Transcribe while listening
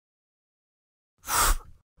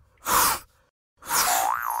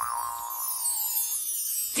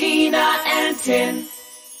Tina and Tin.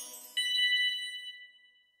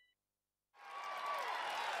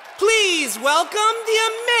 Please welcome the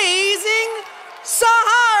amazing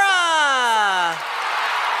SAHARA!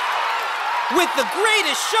 With the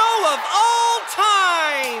greatest show of all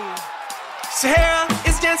time! Sahara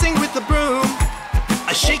is dancing with the broom,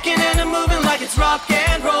 a shaking and a moving like it's rock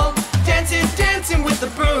and roll. Dancing, dancing with the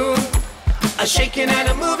broom, a shaking and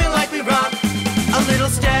a moving like we rock. A little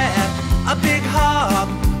step, a big hop,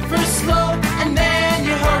 first slow and then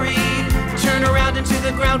you hurry. Turn around into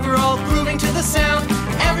the ground, we're all grooving to the sound.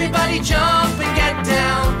 Everybody jump and get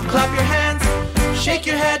down. Clap your hands, shake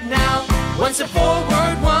your head now. One step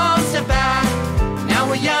forward, one step back. Now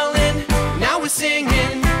we're yelling, now we're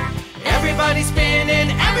singing. Everybody's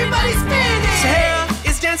spinning, everybody's spinning. Sahara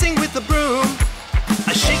is dancing with the broom,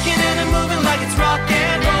 a shaking and a moving like it's rock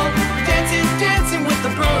and roll. Dancing, dancing with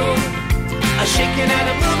the broom, a shaking and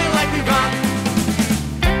a moving like we rock.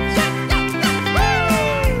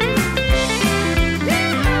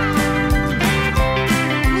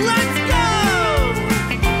 Let's go!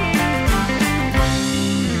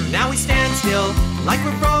 Now we stand still like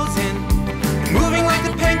we're frozen, moving like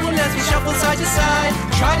the penguin as we shuffle side to side.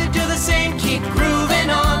 Try to do the same, keep grooving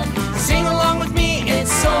on. Sing along with me,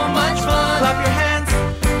 it's so much fun. Clap your hands,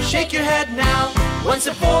 shake your head now. One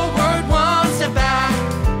step forward, one step back.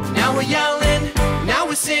 Now we're yelling, now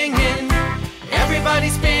we're singing.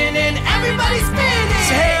 Everybody's spinning, everybody's spinning.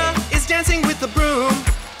 Sahara is dancing with the broom,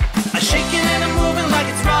 a shaking and a moving like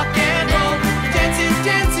it's rock and roll. Dancing,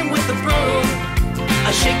 dancing with the broom,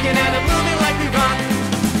 a shaking and a moving like we rock.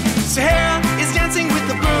 Sahara is dancing with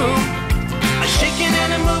the broom, a shaking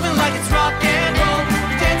and a moving like it's rock and roll.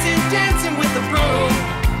 Dancing, dancing with the broom,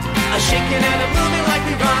 a shaking and a moving like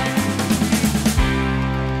we rock.